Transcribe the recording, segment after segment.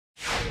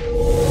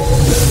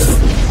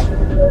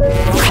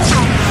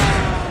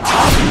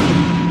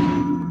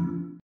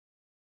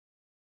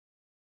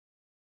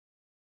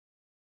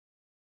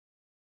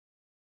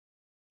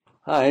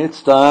Hi,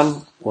 it's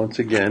Don once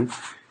again.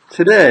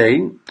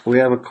 Today we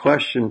have a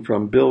question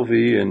from Bill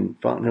V in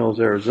Fountain Hills,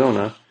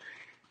 Arizona,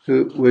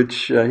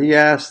 which he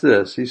asked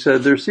this. He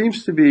said, there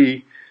seems to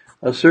be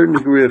a certain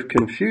degree of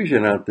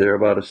confusion out there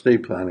about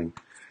estate planning.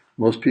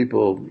 Most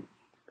people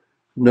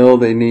know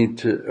they need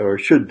to or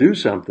should do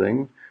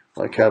something,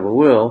 like have a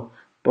will,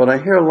 but I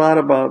hear a lot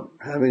about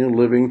having a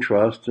living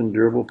trust and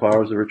durable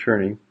powers of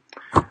attorney.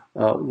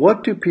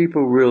 What do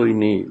people really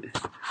need?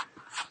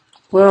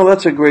 Well,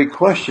 that's a great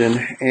question.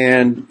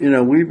 And,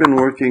 we've been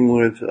working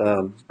with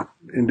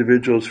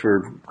individuals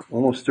for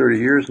almost 30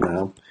 years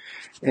now.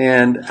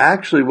 And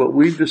actually, what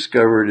we've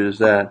discovered is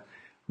that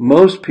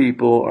most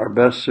people are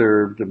best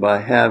served by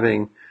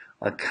having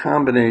a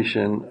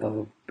combination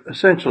of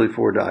essentially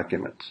four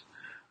documents: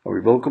 a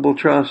revocable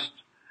trust,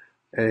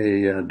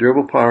 a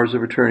durable powers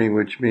of attorney,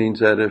 which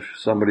means that if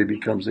somebody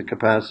becomes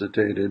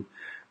incapacitated,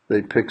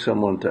 they pick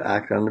someone to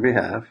act on their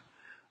behalf,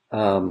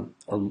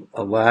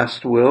 a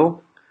last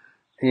will,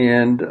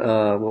 and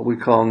what we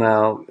call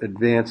now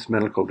advanced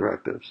medical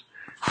directives.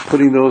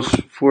 Putting those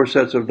four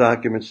sets of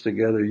documents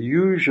together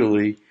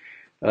usually,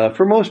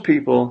 for most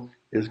people,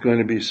 is going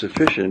to be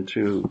sufficient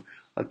to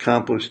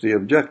accomplish the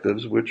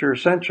objectives, which are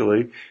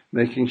essentially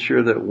making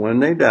sure that when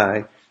they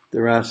die,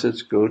 their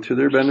assets go to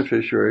their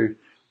beneficiary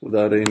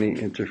without any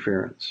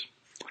interference.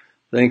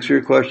 Thanks for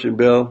your question,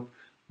 Bill.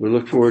 We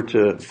look forward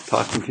to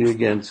talking to you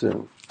again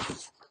soon.